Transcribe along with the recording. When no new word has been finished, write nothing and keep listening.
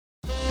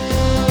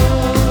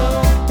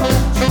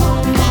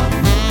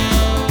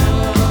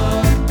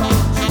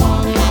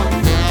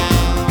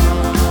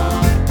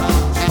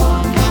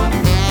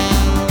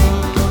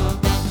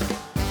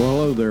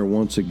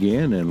once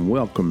again, and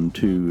welcome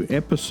to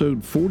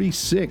episode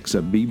 46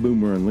 of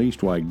B-Boomer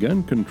Unleashed, Why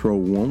Gun Control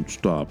Won't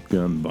Stop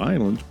Gun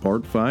Violence,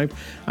 Part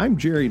 5. I'm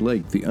Jerry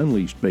Lake, the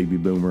Unleashed Baby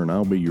Boomer, and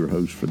I'll be your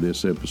host for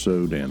this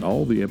episode and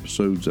all the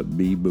episodes of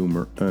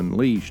B-Boomer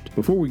Unleashed.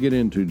 Before we get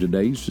into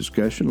today's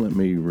discussion, let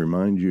me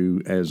remind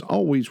you, as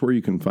always, where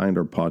you can find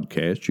our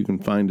podcast. You can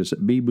find us at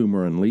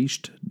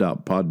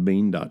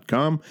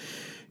bboomerunleashed.podbean.com.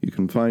 You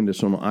can find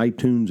us on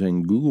iTunes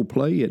and Google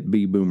Play at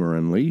B-Boomer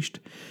Unleashed.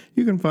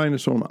 You can find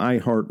us on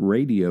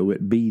iHeartRadio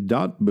at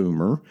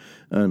B.Boomer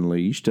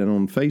Unleashed. And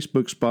on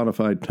Facebook,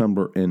 Spotify,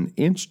 Tumblr, and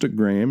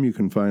Instagram, you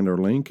can find our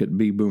link at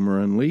B-Boomer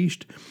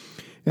Unleashed.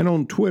 And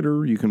on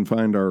Twitter, you can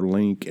find our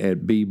link at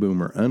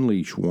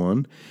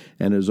bboomerunleash1.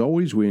 And as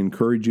always, we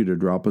encourage you to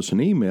drop us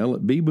an email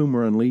at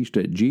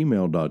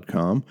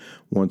bboomerunleashed@gmail.com.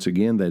 Once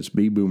again, that's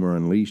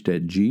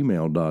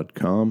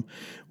bboomerunleashed@gmail.com.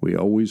 We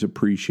always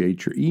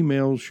appreciate your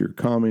emails, your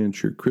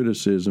comments, your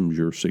criticisms,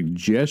 your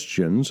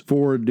suggestions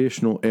for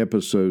additional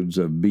episodes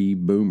of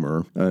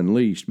B-Boomer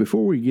Unleashed.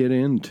 Before we get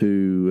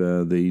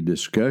into the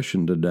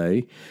discussion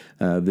today,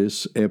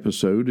 this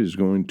episode is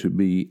going to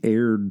be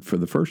aired for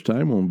the first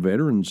time on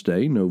Veterans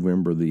Day,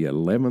 November the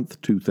 11th,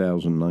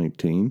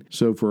 2019.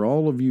 So for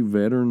all of you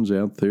veterans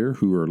out there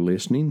who are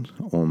listening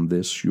on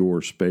this,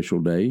 your special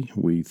day,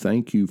 we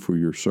thank you for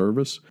your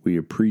service. We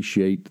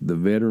appreciate the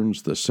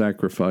veterans, the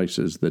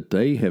sacrifices that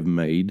they have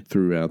made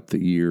throughout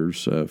the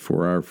years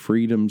for our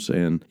freedoms.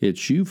 And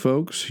it's you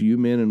folks, you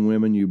men and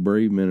women, you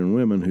brave men and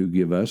women who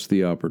give us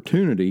the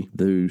opportunity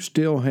to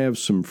still have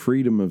some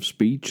freedom of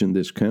speech in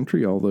this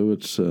country, although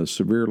it's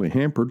severely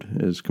hampered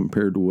as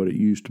compared to what it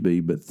used to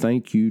be. But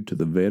thank you to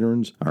the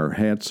veterans. Our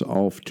hats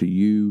off to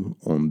you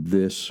on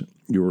this,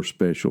 your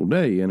special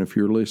day. And if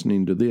you're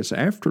listening to this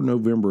after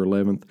November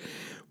 11th,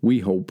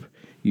 we hope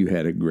you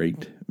had a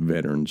great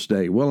Veterans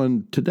Day. Well,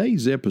 in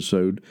today's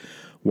episode,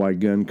 Why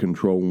Gun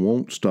Control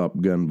Won't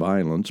Stop Gun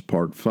Violence,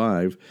 Part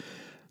 5,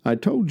 I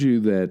told you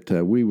that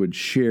we would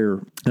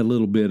share a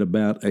little bit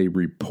about a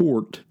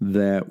report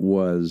that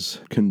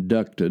was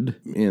conducted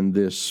in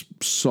this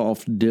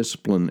soft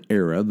discipline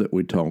era that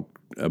we talked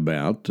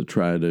about, to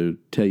try to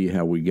tell you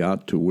how we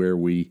got to where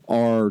we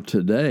are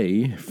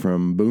today,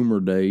 from boomer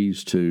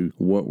days to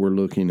what we're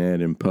looking at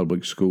in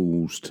public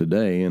schools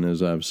today. And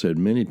as I've said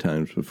many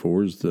times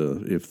before,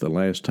 if the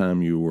last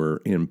time you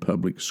were in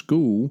public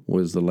school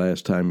was the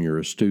last time you're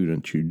a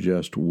student, you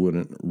just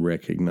wouldn't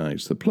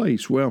recognize the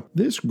place. Well,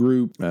 this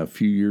group a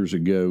few years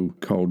ago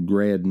called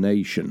Grad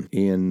Nation,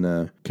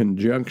 in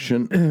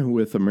conjunction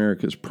with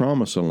America's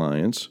Promise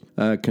Alliance,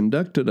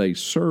 conducted a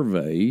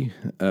survey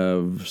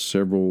of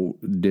several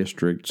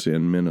districts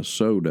in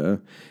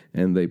Minnesota,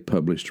 and they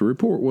published a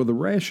report. Well, the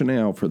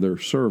rationale for their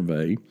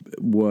survey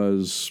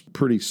was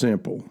pretty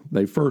simple.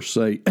 They first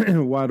say,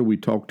 why do we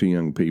talk to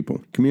young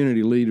people?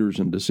 Community leaders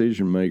and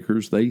decision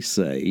makers, they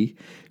say,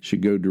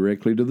 should go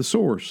directly to the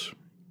source,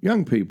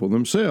 young people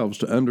themselves,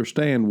 to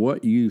understand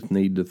what youth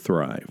need to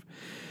thrive.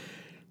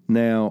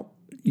 Now,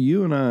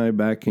 you and I,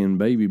 back in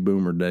baby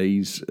boomer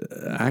days,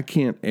 I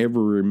can't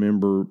ever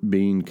remember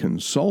being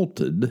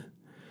consulted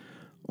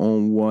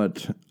on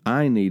what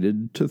I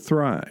needed to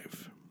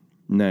thrive.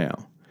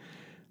 Now,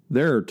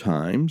 there are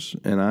times,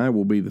 and I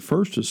will be the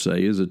first to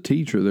say as a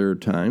teacher, there are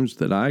times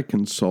that I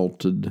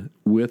consulted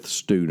with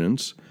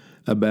students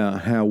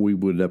about how we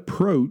would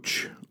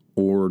approach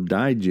or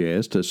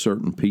digest a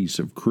certain piece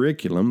of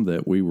curriculum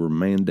that we were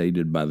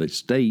mandated by the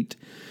state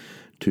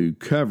to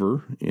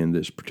cover in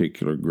this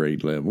particular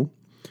grade level.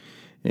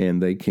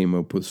 And they came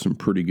up with some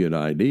pretty good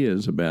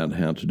ideas about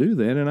how to do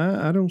that. And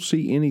I don't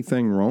see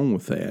anything wrong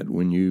with that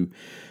when you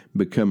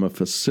become a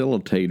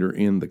facilitator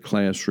in the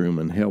classroom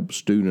and help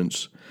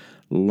students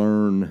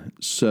learn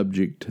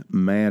subject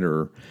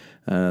matter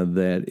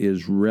that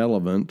is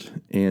relevant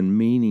and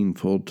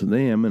meaningful to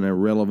them in a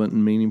relevant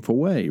and meaningful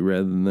way,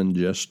 rather than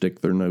just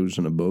stick their nose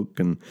in a book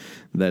and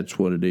that's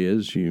what it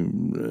is.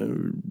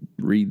 You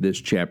read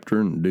this chapter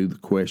and do the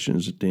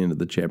questions at the end of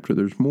the chapter.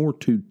 There's more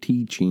to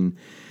teaching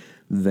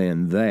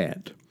than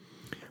that.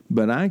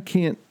 But I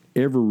can't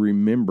ever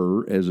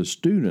remember as a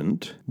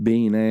student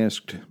being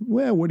asked,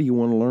 well, what do you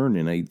want to learn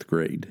in 8th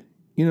grade?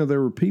 You know, there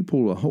were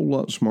people a whole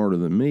lot smarter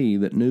than me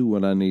that knew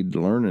what I needed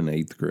to learn in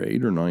 8th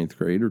grade or 9th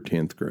grade or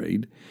 10th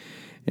grade,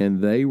 and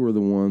they were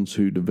the ones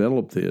who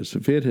developed this.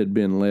 If it had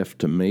been left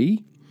to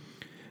me,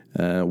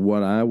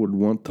 what I would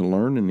want to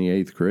learn in the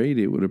 8th grade,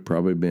 it would have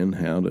probably been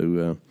how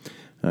to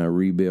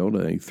rebuild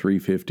a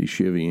 350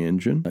 Chevy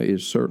engine.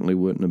 It certainly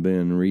wouldn't have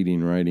been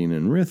reading, writing,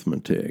 and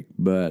arithmetic.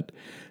 But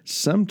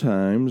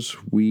sometimes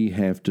we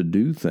have to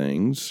do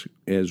things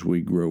as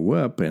we grow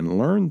up and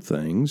learn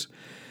things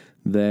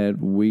that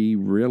we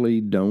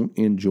really don't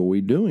enjoy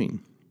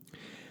doing.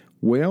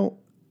 Well,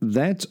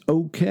 that's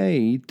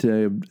okay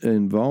to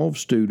involve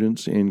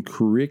students in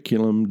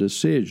curriculum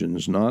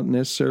decisions, not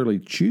necessarily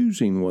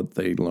choosing what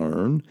they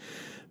learn,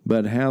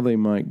 but how they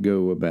might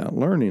go about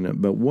learning it.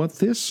 But what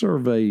this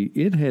survey,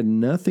 it had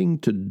nothing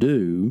to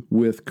do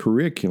with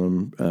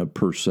curriculum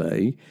per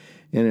se.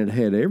 and it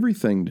had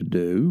everything to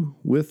do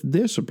with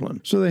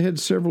discipline. So they had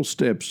several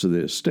steps to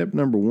this. Step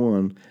number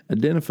 1,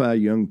 identify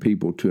young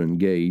people to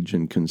engage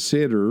and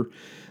consider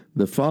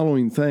the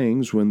following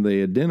things when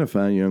they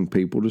identify young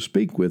people to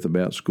speak with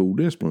about school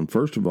discipline.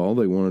 First of all,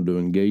 they wanted to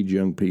engage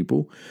young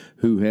people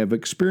who have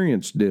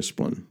experienced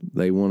discipline.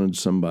 They wanted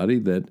somebody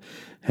that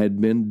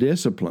had been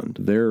disciplined.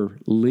 Their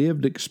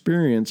lived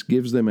experience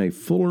gives them a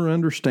fuller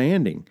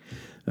understanding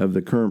of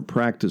the current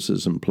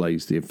practices in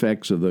place, the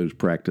effects of those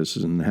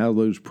practices, and how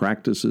those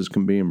practices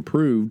can be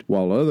improved.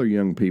 While other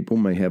young people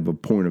may have a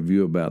point of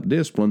view about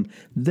discipline,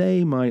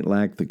 they might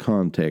lack the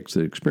context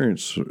that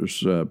experience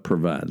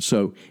provides.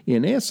 So,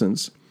 in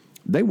essence,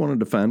 they wanted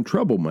to find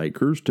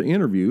troublemakers to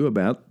interview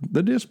about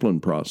the discipline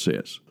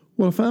process.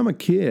 Well, if I'm a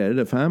kid,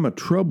 if I'm a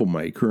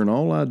troublemaker, and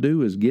all I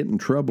do is get in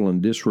trouble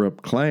and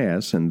disrupt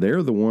class, and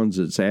they're the ones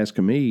that's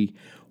asking me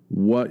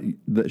what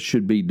that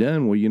should be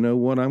done, well, you know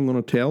what I'm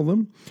going to tell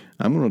them?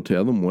 I'm going to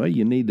tell them, well,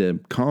 you need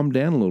to calm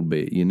down a little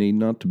bit. You need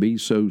not to be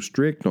so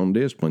strict on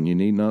discipline. You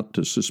need not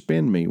to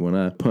suspend me when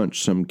I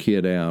punch some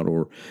kid out,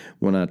 or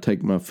when I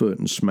take my foot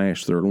and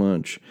smash their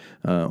lunch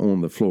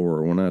on the floor,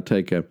 or when I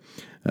take a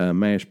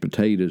mashed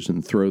potatoes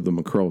and throw them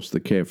across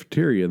the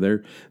cafeteria.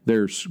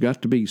 There's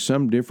got to be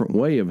some different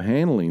way of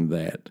handling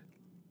that.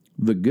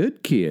 The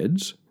good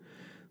kids,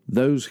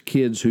 those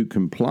kids who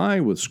comply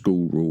with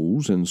school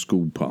rules and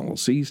school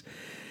policies,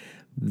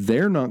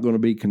 they're not going to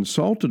be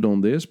consulted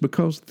on this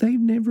because they've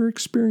never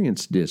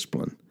experienced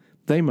discipline.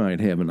 They might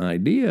have an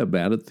idea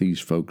about it, these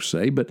folks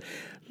say, but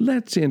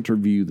let's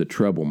interview the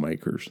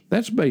troublemakers.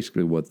 That's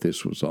basically what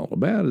this was all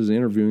about, is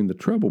interviewing the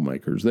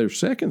troublemakers. Their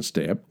second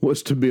step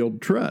was to build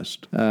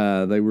trust.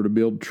 They were to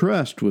build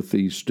trust with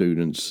these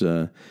students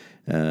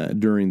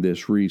during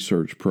this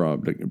research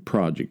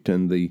project.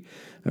 And the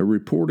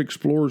report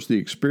explores the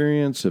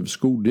experience of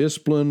school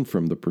discipline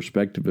from the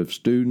perspective of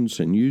students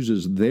and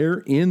uses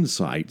their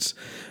insights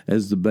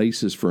as the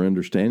basis for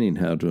understanding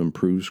how to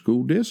improve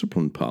school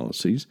discipline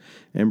policies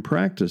and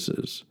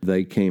practices.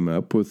 They came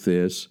up with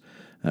this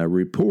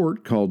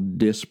report called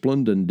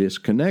Disciplined and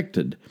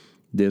Disconnected.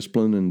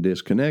 Disciplined and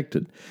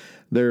Disconnected.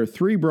 There are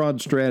 3 broad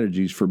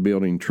strategies for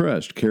building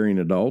trust. Caring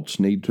adults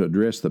need to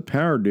address the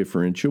power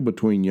differential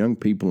between young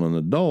people and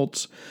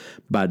adults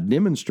by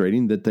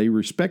demonstrating that they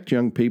respect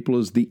young people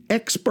as the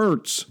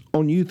experts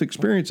on youth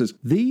experiences.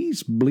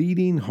 These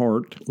bleeding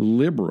heart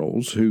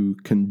liberals who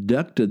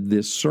conducted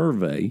this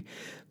survey,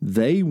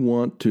 they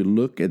want to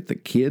look at the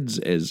kids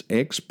as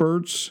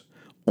experts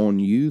on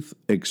youth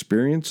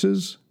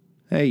experiences.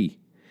 Hey,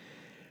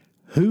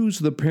 who's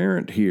the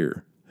parent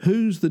here?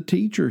 Who's the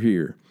teacher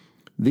here?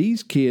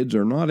 These kids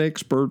are not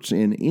experts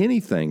in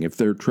anything. If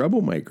they're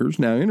troublemakers,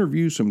 now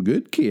interview some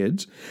good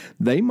kids.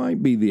 They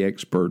might be the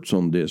experts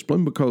on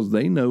discipline because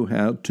they know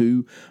how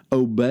to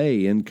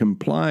obey and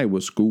comply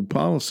with school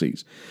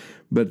policies.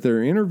 But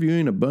they're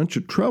interviewing a bunch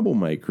of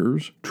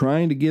troublemakers,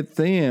 trying to get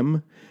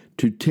them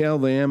to tell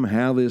them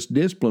how this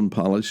discipline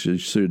policy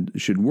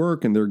should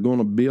work, and they're going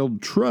to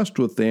build trust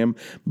with them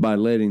by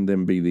letting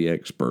them be the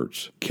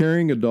experts.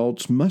 Caring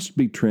adults must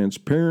be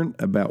transparent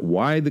about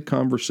why the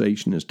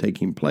conversation is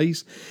taking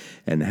place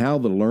and how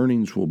the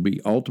learnings will be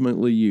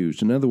ultimately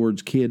used. In other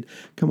words, kid,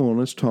 come on,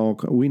 let's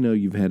talk. We know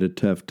you've had a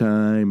tough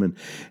time,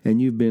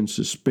 and you've been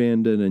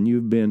suspended, and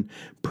you've been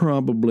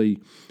probably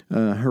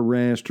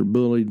harassed or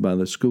bullied by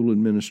the school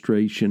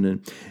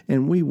administration,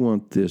 and we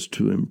want this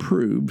to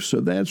improve.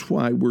 So that's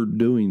why we're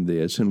doing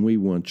this, and we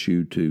want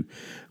you to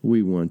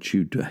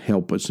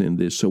help us in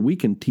this so we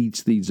can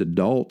teach these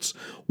adults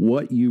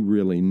what you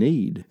really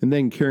need. And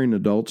then caring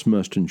adults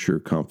must ensure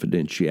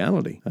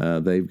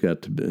confidentiality. They've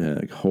got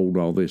to hold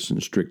all this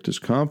in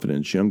strictest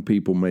confidence. Young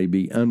people may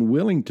be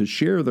unwilling to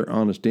share their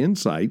honest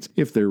insights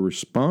if their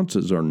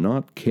responses are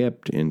not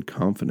kept in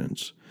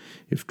confidence.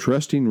 If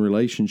trusting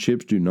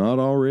relationships do not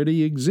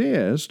already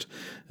exist,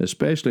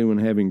 especially when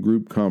having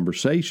group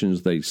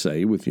conversations, they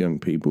say, with young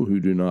people who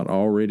do not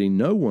already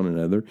know one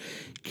another,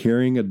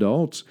 caring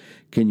adults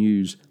can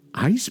use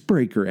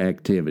icebreaker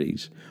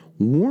activities,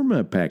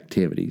 warm-up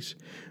activities,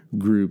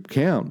 group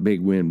count,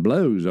 big wind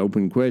blows,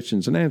 open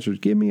questions and answers.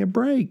 Give me a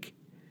break.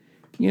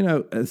 You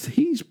know,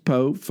 these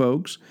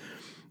folks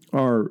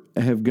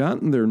have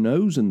gotten their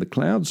nose in the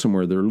clouds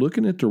somewhere. They're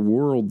looking at their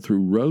world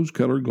through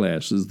rose-colored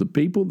glasses. The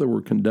people that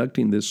were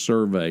conducting this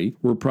survey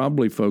were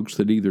probably folks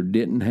that either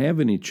didn't have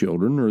any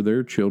children or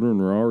their children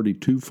were already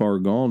too far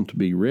gone to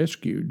be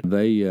rescued.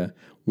 They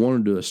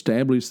wanted to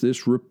establish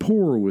this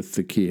rapport with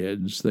the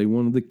kids. They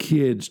wanted the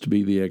kids to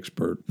be the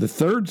expert. The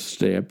third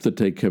step that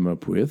they come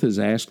up with is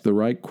ask the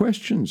right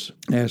questions.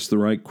 Ask the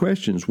right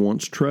questions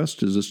once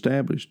trust is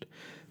established.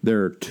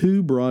 There are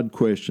 2 broad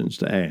questions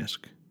to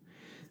ask.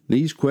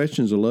 These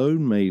questions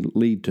alone may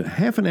lead to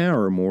half an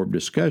hour or more of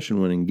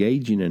discussion when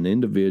engaging an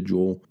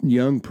individual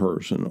young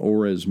person,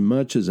 or as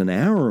much as an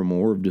hour or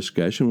more of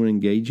discussion when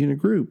engaging a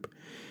group.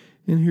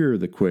 And here are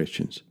the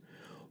questions.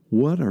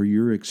 What are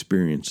your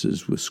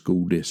experiences with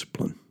school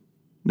discipline?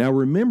 Now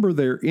remember,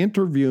 they're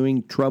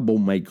interviewing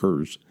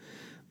troublemakers.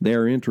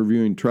 They're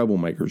interviewing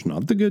troublemakers,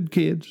 not the good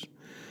kids.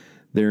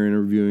 They're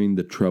interviewing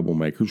the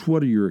troublemakers.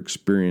 What are your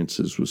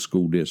experiences with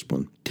school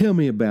discipline? Tell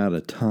me about a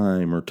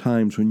time or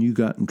times when you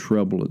got in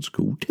trouble at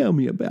school. Tell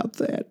me about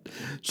that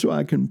so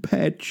I can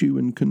pat you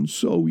and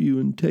console you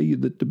and tell you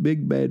that the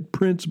big bad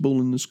principal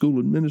and the school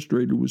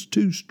administrator was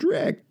too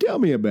strict. Tell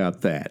me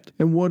about that.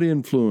 And what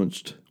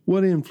influenced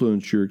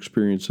your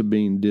experience of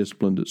being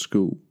disciplined at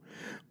school?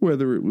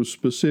 Whether it was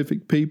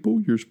specific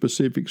people, your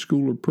specific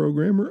school or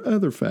program, or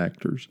other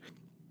factors.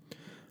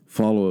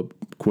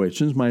 Follow-up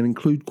questions might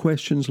include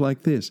questions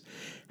like this.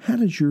 How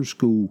does your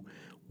school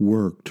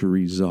work to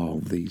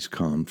resolve these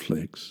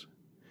conflicts?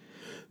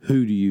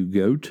 Who do you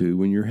go to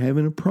when you're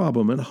having a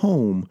problem at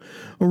home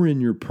or in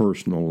your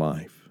personal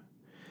life?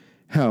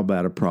 How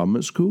about a problem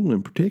at school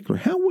in particular?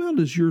 How well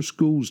does your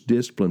school's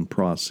discipline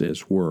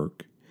process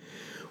work?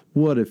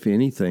 What, if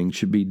anything,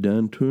 should be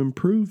done to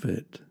improve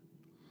it?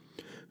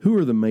 Who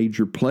are the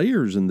major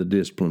players in the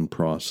discipline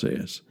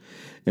process,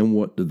 and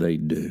what do they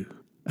do?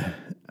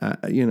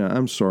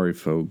 I'm sorry,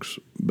 folks,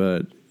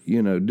 but,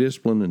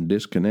 discipline and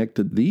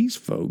disconnected, these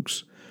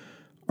folks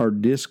are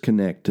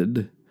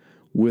disconnected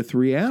with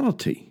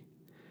reality.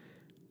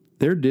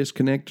 They're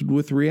disconnected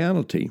with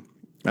reality.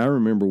 I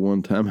remember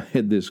one time I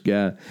had this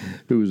guy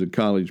who was a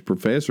college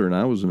professor, and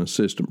I was an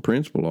assistant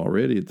principal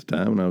already at the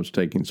time, and I was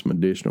taking some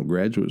additional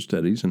graduate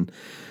studies, and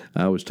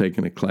I was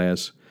taking a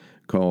class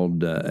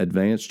called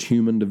Advanced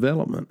Human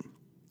Development.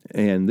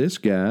 And this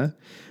guy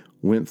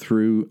went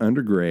through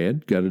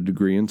undergrad, got a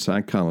degree in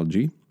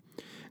psychology,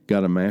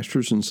 got a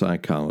master's in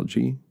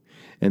psychology,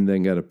 and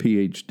then got a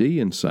PhD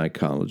in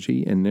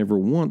psychology, and never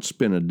once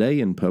spent a day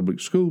in public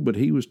school, but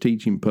he was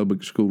teaching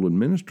public school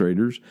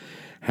administrators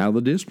how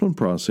the discipline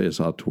process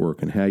ought to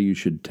work and how you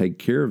should take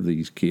care of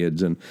these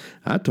kids. And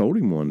I told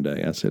him one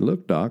day, I said,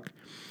 "Look, Doc,"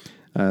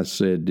 I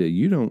said,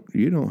 you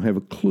don't have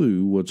a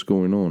clue what's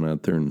going on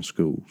out there in the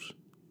schools.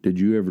 Did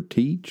you ever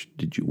teach?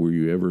 Were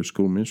you ever a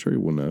school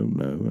administrator? Well,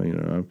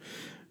 no.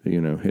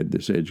 I had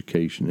this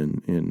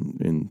education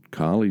in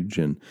college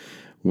and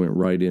went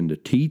right into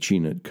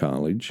teaching at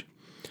college.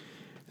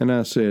 And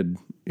I said,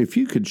 if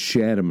you could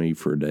shadow me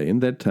for a day,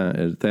 and at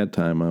that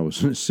time I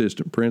was an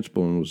assistant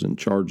principal and was in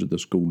charge of the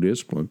school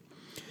discipline.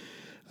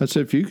 I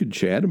said, if you could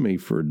shadow me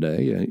for a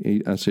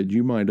day, I said,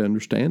 you might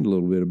understand a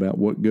little bit about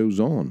what goes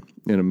on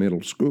in a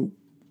middle school.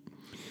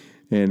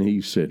 And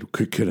he said,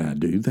 could I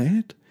do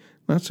that?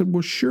 I said,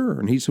 well, sure.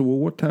 And he said, well,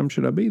 what time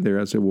should I be there?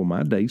 I said, well,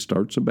 my day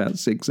starts about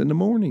 6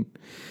 a.m.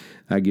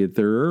 I get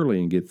there early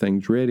and get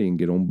things ready and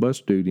get on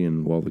bus duty.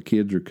 And while the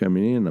kids are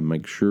coming in, I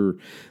make sure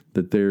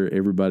that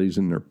everybody's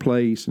in their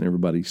place and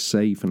everybody's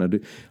safe. And I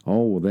do,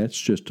 well, that's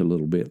just a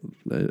little bit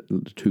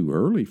too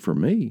early for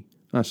me.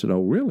 I said,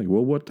 oh, really?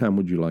 Well, what time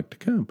would you like to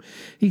come?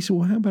 He said,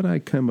 well, how about I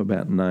come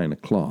about 9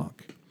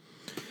 o'clock?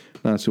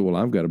 I said, well,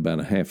 I've got about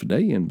a half a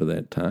day in by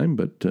that time,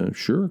 but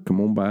sure,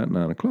 come on by at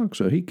 9 o'clock.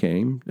 So he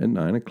came at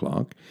 9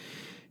 o'clock,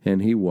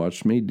 and he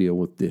watched me deal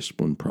with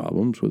discipline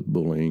problems, with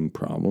bullying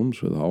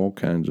problems, with all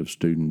kinds of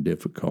student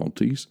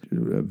difficulties. He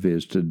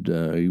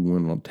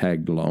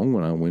tagged along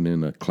when I went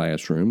in a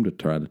classroom to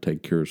try to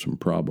take care of some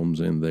problems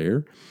in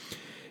there.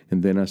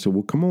 And then I said,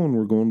 well, come on,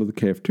 we're going to the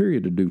cafeteria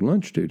to do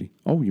lunch duty.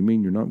 Oh, you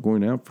mean you're not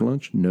going out for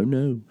lunch?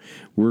 No.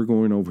 We're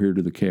going over here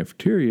to the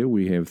cafeteria.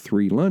 We have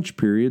 3 lunch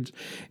periods,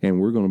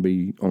 and we're going to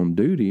be on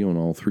duty on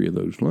all 3 of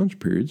those lunch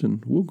periods,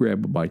 and we'll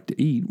grab a bite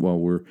to eat while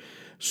we're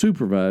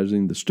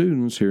supervising the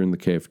students here in the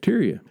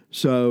cafeteria.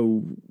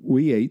 So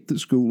we ate the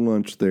school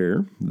lunch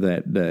there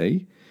that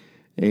day,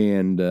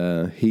 and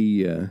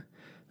he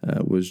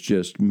was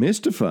just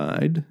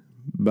mystified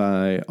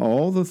by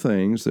all the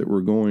things that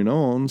were going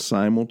on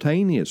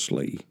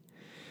simultaneously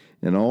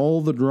and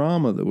all the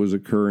drama that was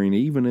occurring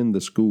even in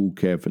the school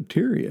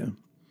cafeteria.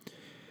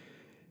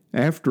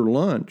 After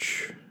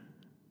lunch,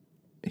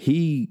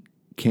 he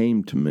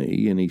came to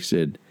me and he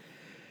said,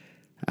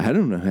 I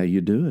don't know how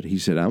you do it. He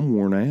said, I'm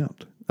worn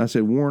out. I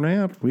said, worn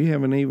out?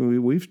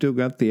 We've still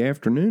got the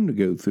afternoon to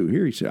go through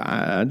here. He said,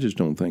 I just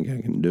don't think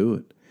I can do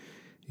it.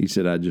 He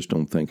said, I just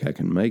don't think I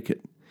can make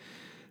it.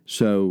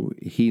 So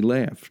he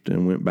left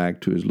and went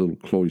back to his little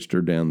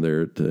cloister down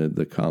there at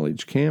the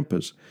college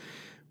campus.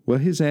 Well,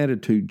 his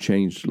attitude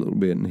changed a little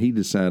bit, and he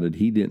decided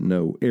he didn't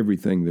know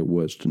everything there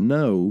was to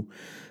know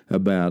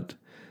about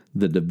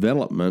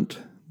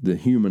the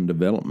human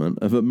development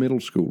of a middle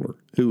schooler.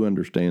 Who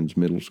understands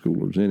middle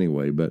schoolers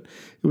anyway? But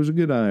it was a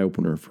good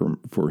eye-opener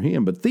for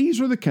him. But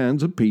these are the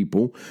kinds of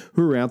people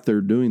who are out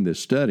there doing this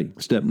study.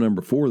 Step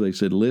number 4, they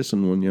said,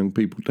 listen when young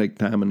people take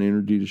time and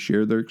energy to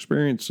share their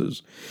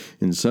experiences.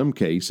 In some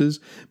cases,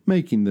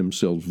 making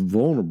themselves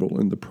vulnerable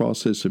in the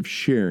process of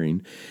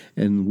sharing,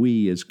 and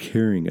we as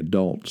caring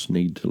adults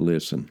need to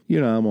listen.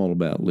 I'm all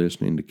about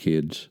listening to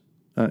kids,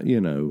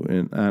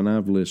 and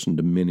I've listened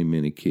to many,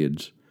 many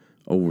kids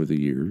over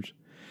the years.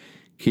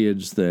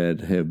 Kids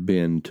that have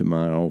been to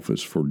my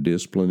office for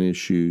discipline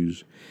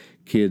issues,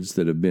 kids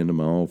that have been to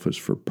my office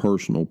for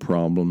personal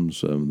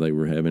problems. They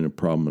were having a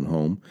problem at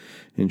home.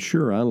 And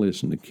sure, I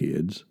listen to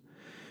kids.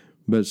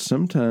 But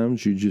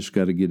sometimes you just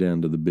got to get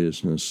down to the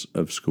business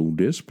of school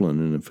discipline.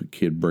 And if a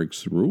kid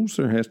breaks the rules,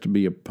 there has to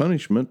be a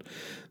punishment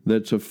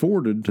that's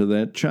afforded to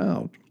that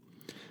child.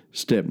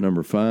 Step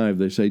number 5,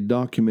 they say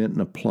document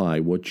and apply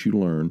what you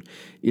learn.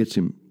 It's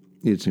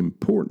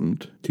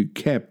important to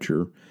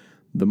capture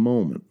the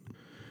moment.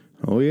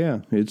 Oh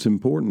yeah, it's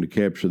important to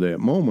capture that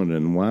moment.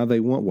 And why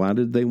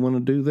did they want to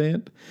do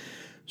that?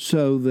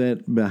 So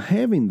that by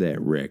having that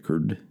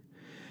record,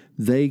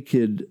 they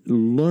could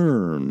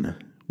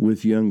learn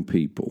with young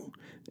people,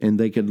 and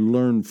they could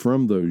learn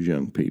from those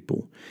young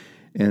people.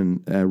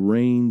 And a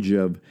range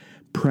of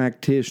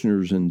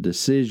practitioners and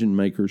decision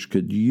makers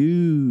could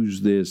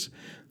use this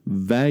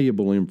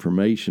valuable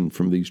information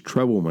from these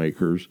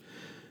troublemakers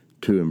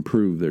to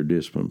improve their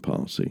discipline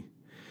policy.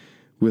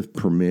 With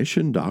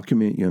permission,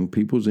 document young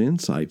people's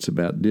insights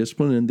about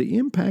discipline and the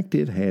impact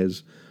it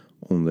has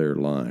on their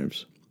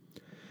lives.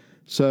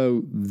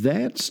 So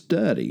that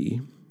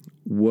study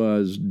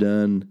was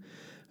done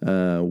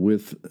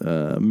with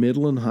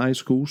middle and high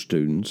school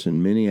students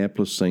in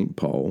Minneapolis, St.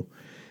 Paul,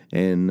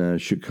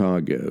 and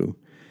Chicago,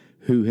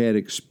 who had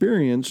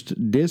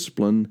experienced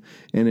discipline,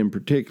 and in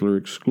particular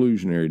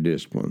exclusionary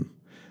discipline.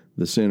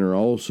 The center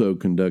also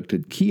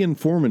conducted key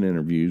informant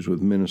interviews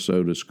with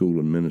Minnesota school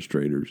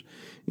administrators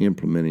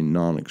implementing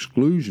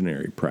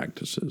non-exclusionary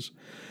practices.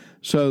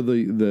 So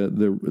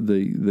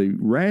the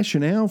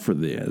rationale for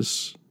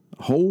this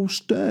whole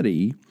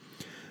study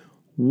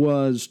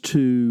was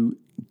to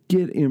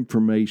get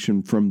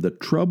information from the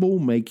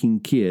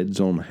troublemaking kids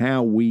on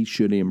how we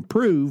should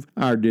improve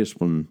our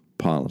discipline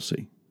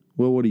policy.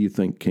 Well, what do you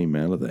think came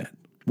out of that?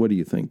 What do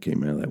you think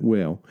came out of that?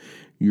 Well,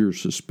 you're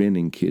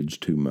suspending kids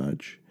too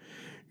much.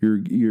 You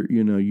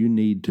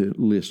need to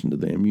listen to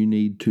them. You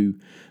need to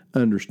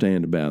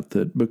understand about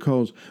that,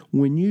 because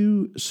when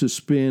you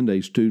suspend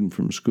a student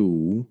from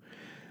school,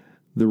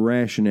 the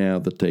rationale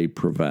that they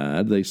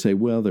provide, they say,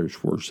 well,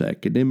 there's worse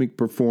academic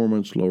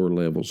performance, lower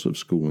levels of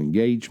school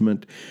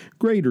engagement,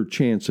 greater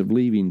chance of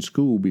leaving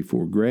school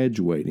before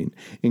graduating,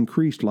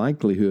 increased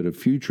likelihood of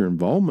future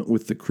involvement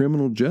with the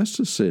criminal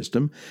justice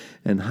system,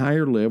 and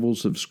higher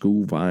levels of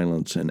school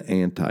violence and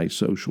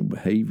antisocial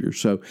behavior.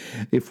 So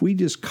if we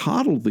just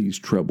coddle these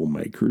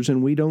troublemakers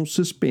and we don't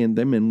suspend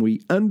them and we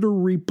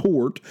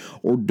underreport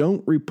or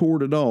don't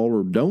report at all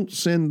or don't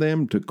send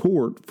them to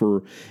court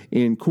for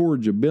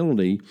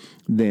incorrigibility,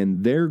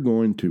 then they're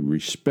going to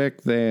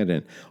respect that,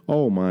 and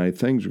oh my,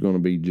 things are going to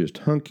be just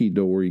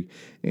hunky-dory,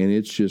 and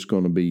it's just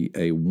going to be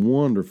a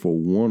wonderful,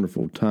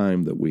 wonderful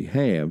time that we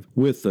have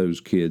with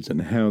those kids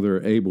and how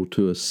they're able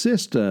to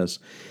assist us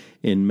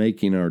in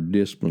making our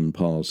discipline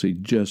policy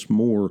just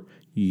more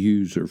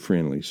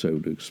user-friendly, so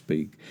to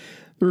speak.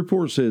 The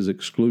report says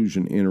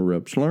exclusion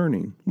interrupts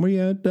learning. Well,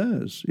 yeah, it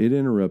does. It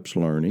interrupts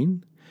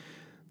learning.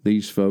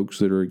 These folks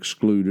that are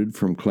excluded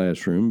from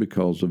classroom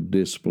because of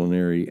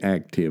disciplinary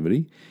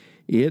activity,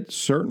 it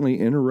certainly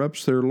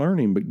interrupts their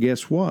learning. But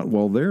guess what?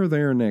 While they're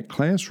there in that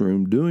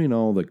classroom doing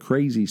all the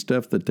crazy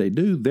stuff that they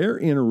do, they're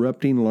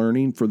interrupting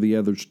learning for the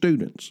other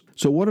students.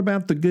 So what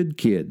about the good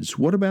kids?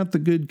 What about the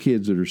good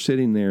kids that are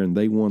sitting there and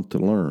they want to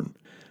learn?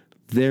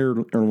 Their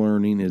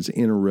learning is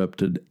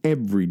interrupted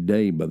every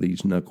day by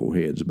these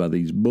knuckleheads, by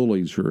these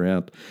bullies who are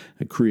out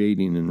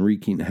creating and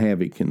wreaking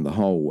havoc in the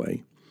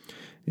hallway.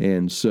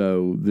 And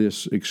so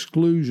this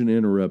exclusion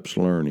interrupts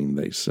learning,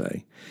 they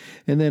say.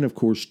 And then, of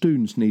course,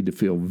 students need to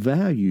feel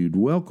valued,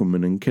 welcome,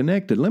 and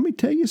connected. Let me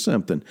tell you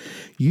something.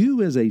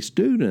 You as a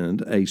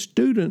student,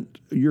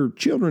 your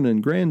children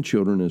and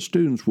grandchildren as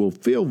students will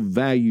feel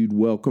valued,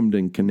 welcomed,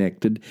 and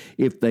connected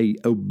if they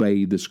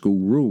obey the school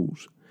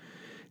rules.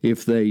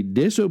 If they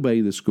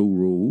disobey the school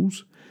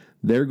rules,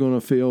 they're going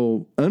to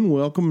feel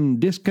unwelcome and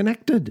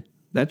disconnected.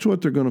 That's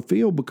what they're going to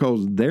feel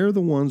because they're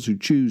the ones who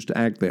choose to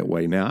act that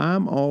way. Now,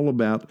 I'm all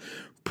about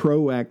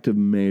proactive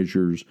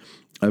measures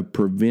of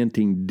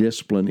preventing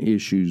discipline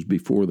issues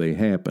before they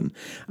happen.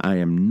 I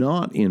am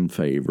not in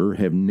favor,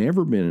 have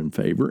never been in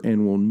favor,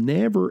 and will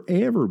never,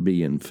 ever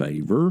be in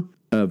favor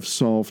of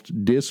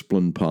soft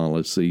discipline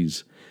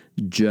policies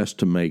just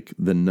to make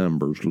the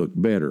numbers look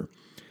better.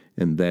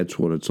 And that's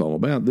what it's all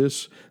about.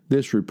 This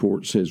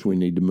report says we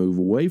need to move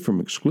away from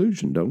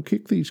exclusion. Don't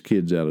kick these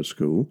kids out of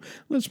school.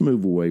 Let's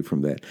move away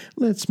from that.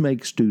 Let's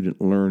make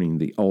student learning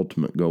the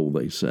ultimate goal,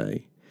 they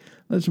say.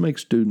 Let's make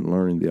student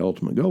learning the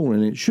ultimate goal,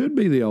 and it should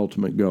be the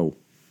ultimate goal.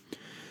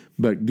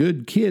 But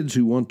good kids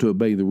who want to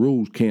obey the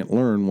rules can't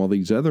learn while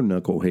these other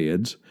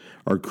knuckleheads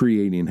are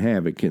creating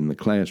havoc in the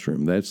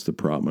classroom. That's the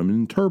problem.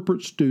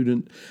 Interpret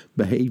student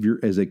behavior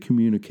as a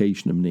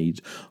communication of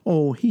needs.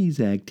 Oh, he's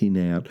acting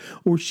out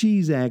or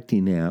she's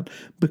acting out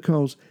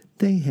because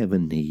they have a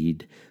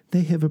need.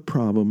 They have a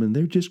problem and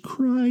they're just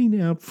crying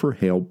out for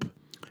help.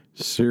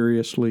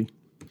 Seriously?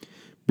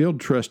 Build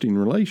trusting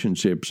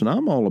relationships. And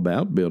I'm all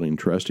about building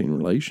trusting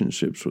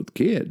relationships with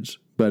kids,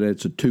 but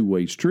it's a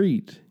two-way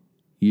street.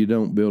 You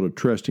don't build a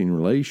trusting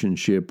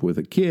relationship with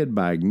a kid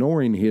by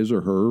ignoring his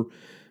or her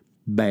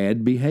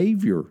bad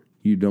behavior.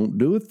 You don't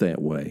do it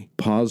that way.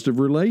 Positive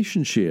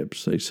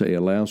relationships. They say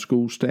allow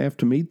school staff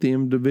to meet the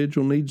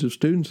individual needs of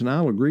students, and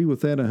I'll agree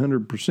with that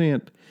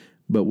 100%,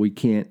 but we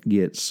can't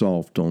get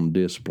soft on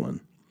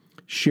discipline.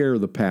 Share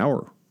the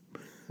power.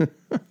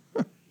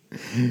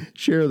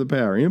 Share the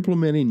power.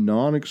 Implementing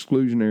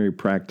non-exclusionary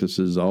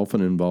practices often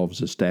involves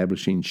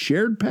establishing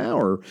shared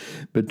power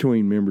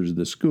between members of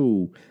the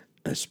school,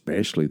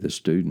 especially the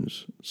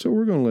students. So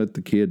we're going to let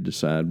the kid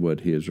decide what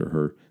his or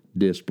her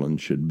discipline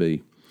should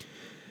be.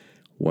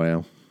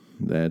 Wow,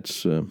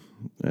 that's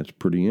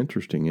pretty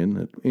interesting, isn't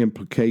it?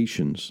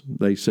 Implications.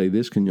 They say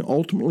this can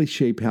ultimately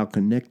shape how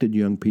connected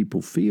young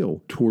people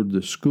feel toward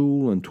the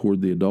school and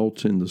toward the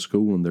adults in the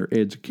school and their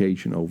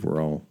education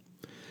overall.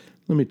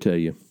 Let me tell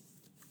you,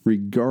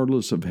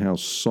 regardless of how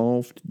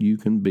soft you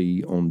can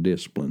be on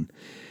discipline,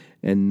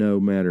 and no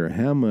matter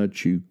how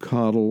much you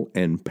coddle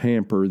and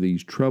pamper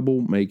these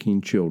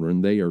troublemaking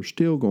children, they are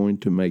still going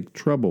to make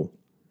trouble.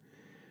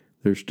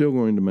 They're still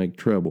going to make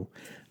trouble.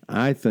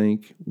 I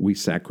think we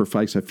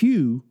sacrifice a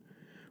few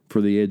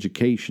for the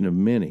education of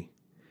many.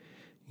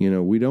 You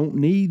know, we don't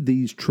need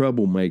these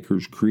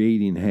troublemakers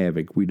creating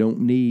havoc. We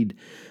don't need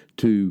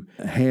to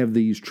have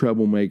these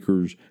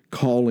troublemakers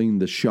calling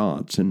the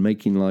shots and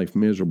making life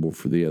miserable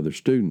for the other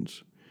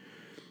students.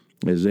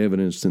 As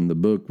evidenced in the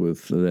book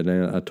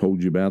that I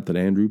told you about that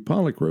Andrew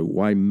Pollack wrote,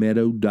 Why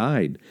Meadow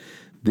Died.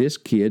 This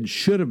kid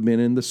should have been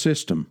in the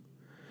system.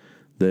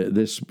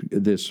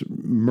 This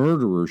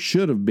murderer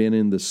should have been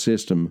in the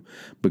system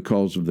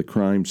because of the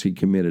crimes he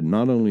committed,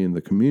 not only in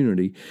the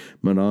community,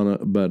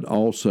 but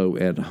also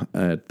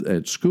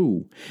at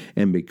school.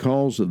 And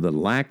because of the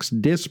lax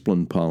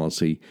discipline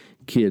policy,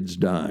 kids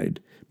died.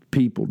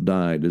 People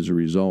died as a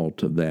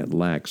result of that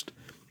lax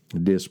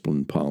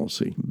discipline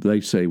policy.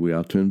 They say we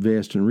ought to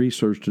invest in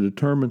research to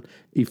determine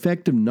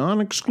effective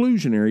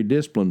non-exclusionary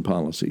discipline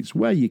policies.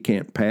 Well, you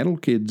can't paddle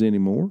kids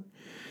anymore.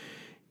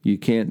 You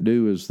can't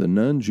do as the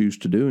nuns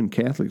used to do in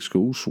Catholic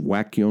schools,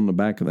 whack you on the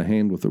back of the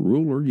hand with a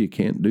ruler. You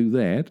can't do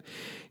that.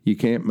 You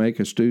can't make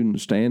a student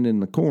stand in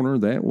the corner.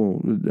 That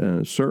will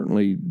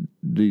certainly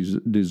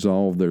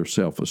dissolve their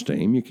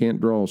self-esteem. You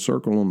can't draw a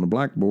circle on the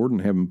blackboard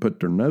and have them put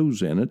their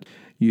nose in it.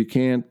 You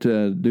can't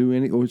do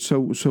any.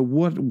 So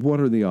what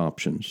are the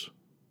options?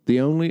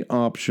 The only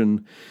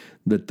option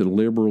that the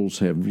liberals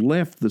have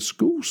left the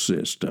school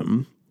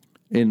system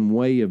in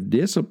way of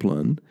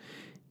discipline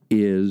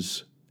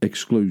is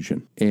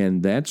exclusion.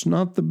 And that's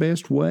not the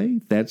best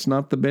way. That's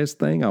not the best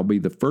thing. I'll be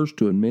the first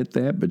to admit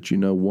that. But you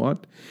know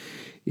what?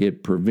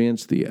 It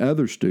prevents the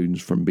other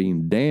students from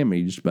being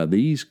damaged by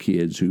these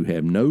kids who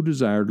have no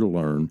desire to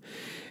learn,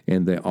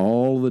 and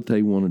all that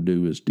they want to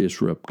do is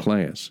disrupt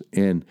class.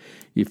 And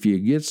if you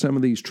get some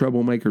of these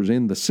troublemakers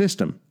in the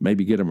system,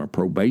 maybe get them a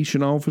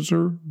probation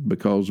officer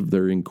because of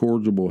their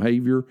incorrigible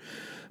behavior,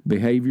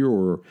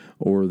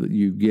 or that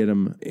you get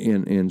them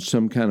in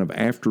some kind of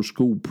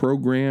after-school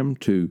program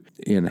to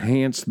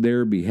enhance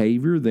their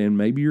behavior, then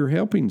maybe you're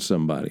helping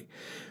somebody.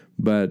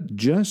 But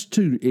just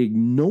to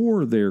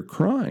ignore their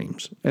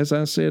crimes, as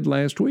I said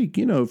last week,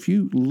 if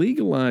you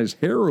legalize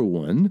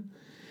heroin,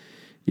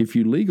 we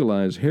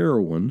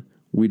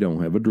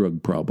don't have a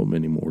drug problem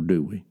anymore,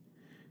 do we?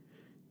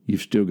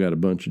 You've still got a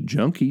bunch of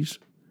junkies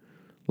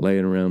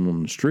laying around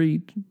on the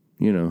street.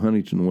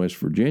 Huntington, West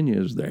Virginia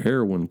is the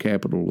heroin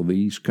capital of the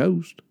East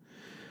Coast.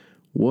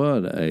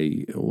 What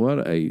a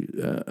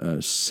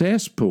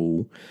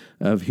cesspool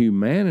of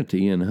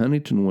humanity in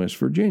Huntington, West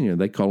Virginia.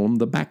 They call them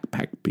the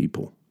backpack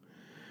people.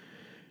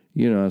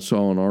 I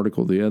saw an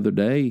article the other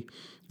day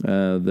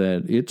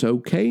that it's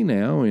okay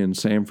now in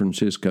San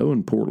Francisco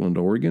and Portland,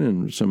 Oregon,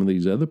 and some of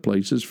these other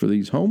places for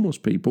these homeless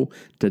people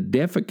to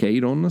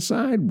defecate on the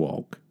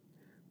sidewalk.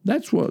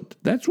 That's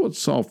what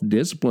soft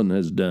discipline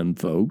has done,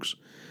 folks.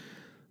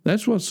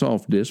 That's what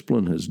soft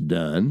discipline has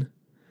done.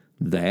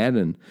 That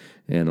and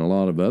a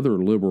lot of other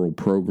liberal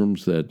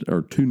programs that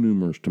are too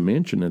numerous to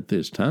mention at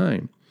this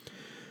time.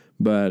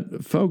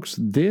 But folks,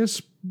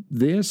 this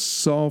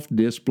soft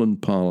discipline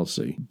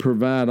policy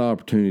provide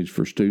opportunities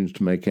for students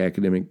to make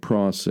academic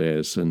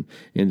process and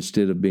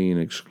instead of being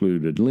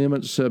excluded,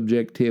 limit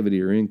subjectivity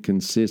or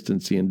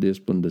inconsistency in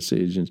discipline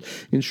decisions,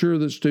 ensure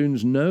that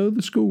students know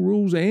the school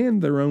rules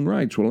and their own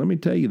rights. Well, let me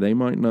tell you, they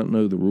might not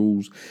know the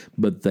rules,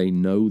 but they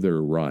know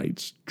their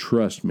rights.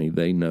 Trust me,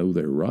 they know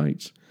their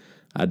rights.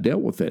 I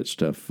dealt with that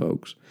stuff,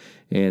 folks,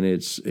 and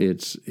it's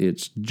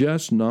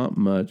just not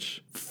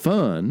much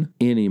fun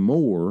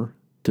anymore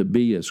to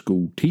be a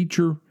school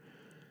teacher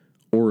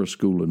or a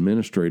school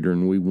administrator,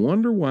 and we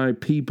wonder why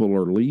people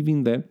are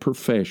leaving that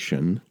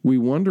profession. We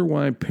wonder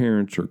why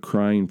parents are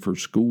crying for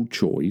school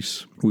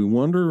choice. We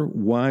wonder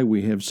why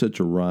we have such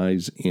a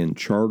rise in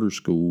charter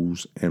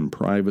schools and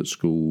private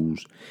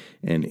schools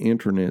and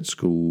internet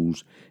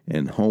schools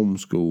and home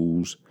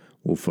schools.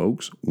 Well,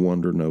 folks,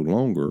 wonder no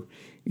longer.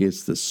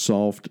 It's the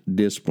soft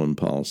discipline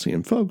policy.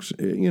 And folks,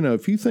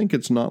 if you think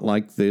it's not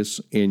like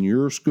this in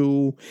your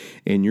school,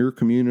 in your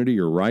community,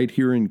 or right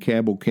here in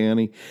Cabell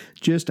County,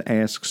 just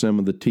ask some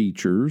of the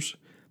teachers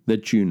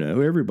that you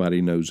know.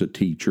 Everybody knows a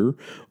teacher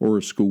or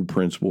a school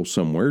principal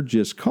somewhere.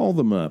 Just call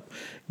them up.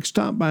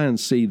 Stop by and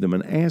see them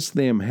and ask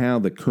them how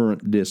the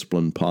current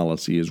discipline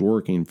policy is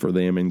working for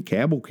them in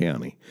Cabell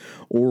County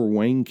or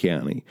Wayne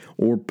County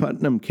or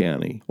Putnam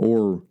County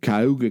or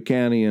Cuyahoga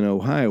County in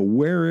Ohio,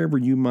 wherever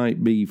you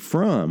might be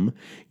from.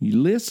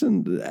 You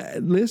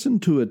listen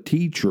to a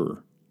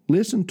teacher,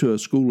 listen to a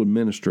school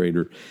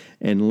administrator,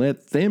 and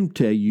let them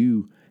tell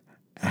you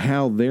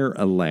how they're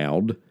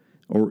allowed,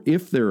 or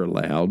if they're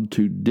allowed,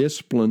 to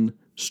discipline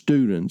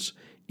students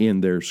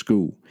in their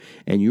school.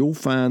 And you'll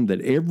find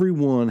that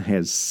everyone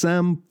has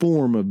some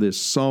form of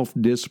this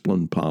soft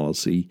discipline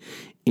policy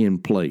in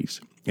place.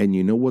 And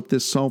you know what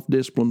this soft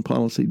discipline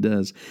policy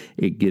does?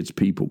 It gets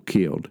people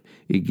killed.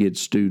 It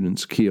gets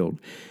students killed.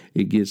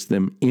 It gets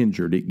them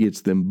injured. It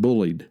gets them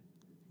bullied.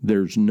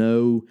 There's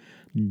no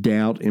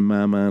doubt in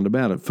my mind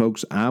about it.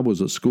 Folks, I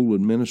was a school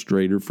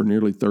administrator for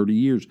nearly 30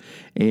 years,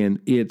 and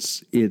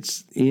it's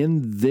in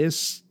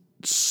this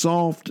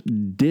soft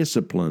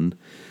discipline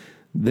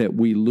that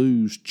we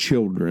lose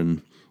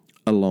children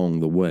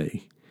along the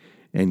way.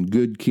 And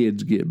good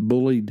kids get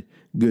bullied,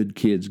 good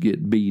kids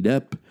get beat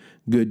up,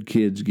 good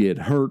kids get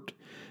hurt,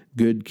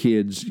 good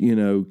kids,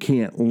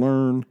 can't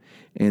learn,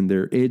 and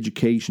their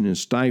education is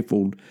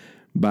stifled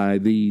by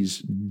these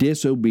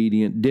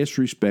disobedient,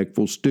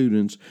 disrespectful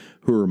students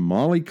who are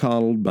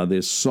mollycoddled by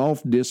this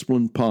soft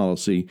discipline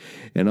policy.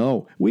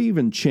 And we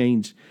even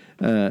changed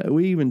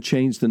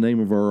the name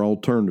of our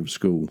alternative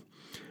school,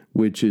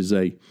 which is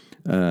a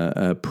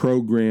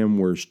program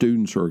where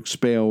students are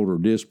expelled or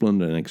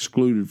disciplined and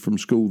excluded from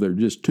school. They're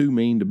just too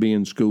mean to be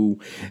in school,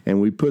 and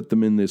we put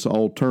them in this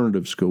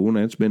alternative school, and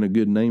that's been a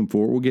good name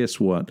for it. Well, guess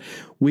what?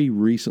 We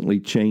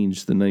recently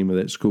changed the name of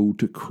that school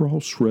to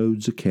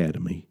Crossroads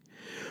Academy.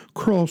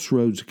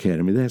 Crossroads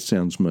Academy. That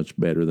sounds much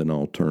better than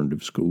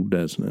alternative school,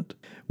 doesn't it?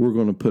 We're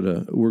going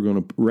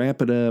to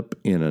wrap it up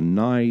in a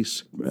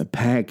nice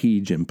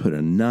package and put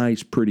a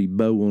nice pretty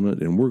bow on it,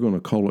 and we're going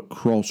to call it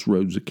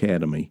Crossroads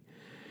Academy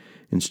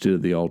instead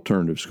of the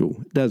alternative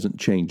school. It doesn't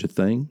change a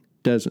thing.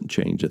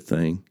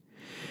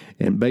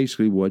 And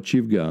basically what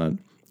you've got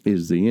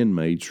is the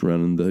inmates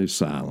running the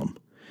asylum.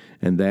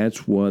 And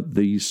that's what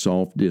these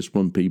soft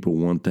discipline people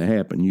want to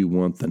happen. You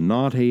want the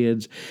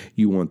knotheads,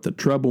 you want the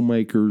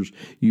troublemakers,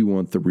 you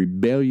want the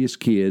rebellious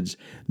kids.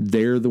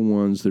 They're the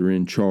ones that are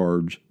in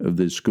charge of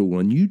this school.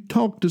 And you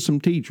talk to some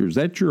teachers.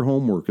 That's your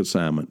homework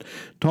assignment.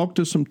 Talk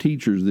to some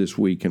teachers this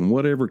week in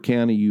whatever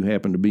county you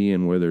happen to be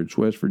in, whether it's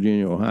West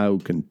Virginia, Ohio,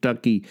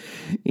 Kentucky,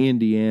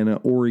 Indiana,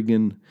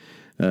 Oregon,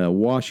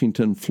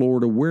 Washington,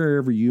 Florida,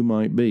 wherever you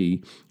might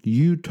be.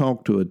 You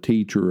talk to a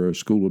teacher or a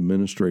school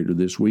administrator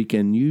this week,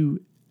 and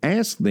you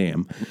ask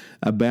them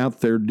about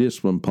their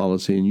discipline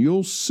policy, and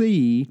you'll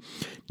see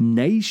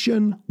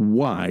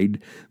nationwide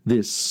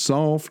this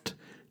soft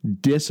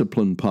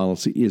discipline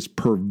policy is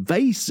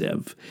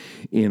pervasive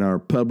in our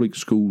public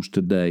schools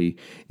today,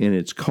 and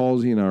it's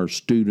causing our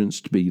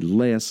students to be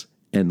less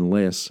and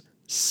less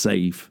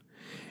safe,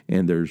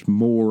 and there's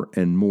more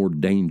and more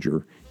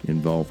danger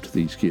involved to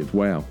these kids.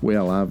 Wow.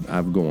 Well,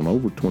 I've gone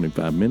over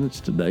 25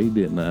 minutes today,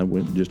 didn't I?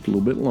 Went just a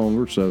little bit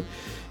longer, so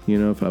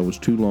if I was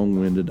too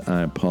long-winded,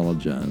 I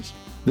apologize.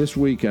 This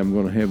week, I'm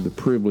going to have the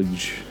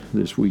privilege,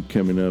 this week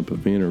coming up,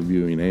 of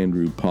interviewing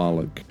Andrew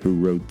Pollack, who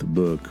wrote the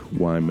book,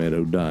 Why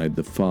Meadow Died,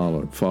 the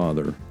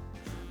father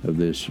of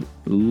this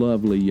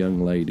lovely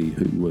young lady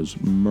who was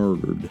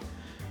murdered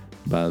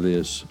by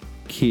this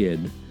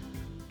kid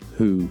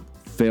who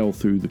fell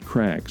through the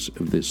cracks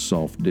of this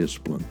soft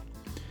discipline.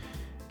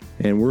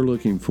 And we're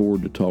looking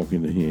forward to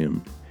talking to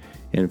him.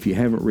 And if you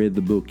haven't read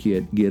the book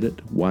yet, get it,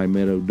 Why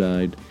Meadow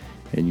Died,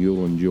 and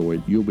you'll enjoy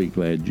it. You'll be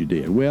glad you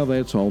did. Well,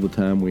 that's all the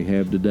time we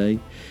have today,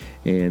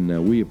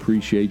 and we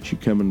appreciate you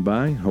coming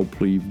by.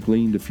 Hopefully you've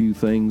gleaned a few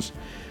things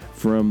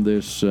from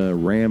this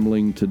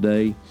rambling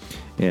today,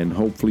 and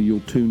hopefully you'll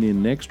tune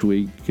in next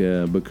week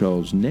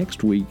because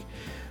next week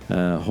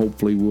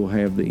hopefully we'll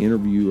have the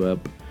interview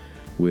up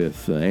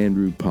with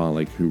Andrew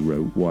Pollack, who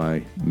wrote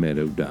Why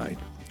Meadow Died.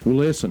 Well,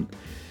 listen,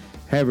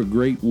 have a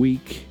great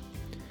week,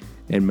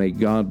 and may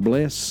God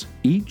bless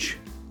each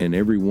and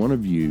every one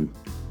of you.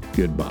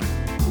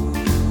 Goodbye.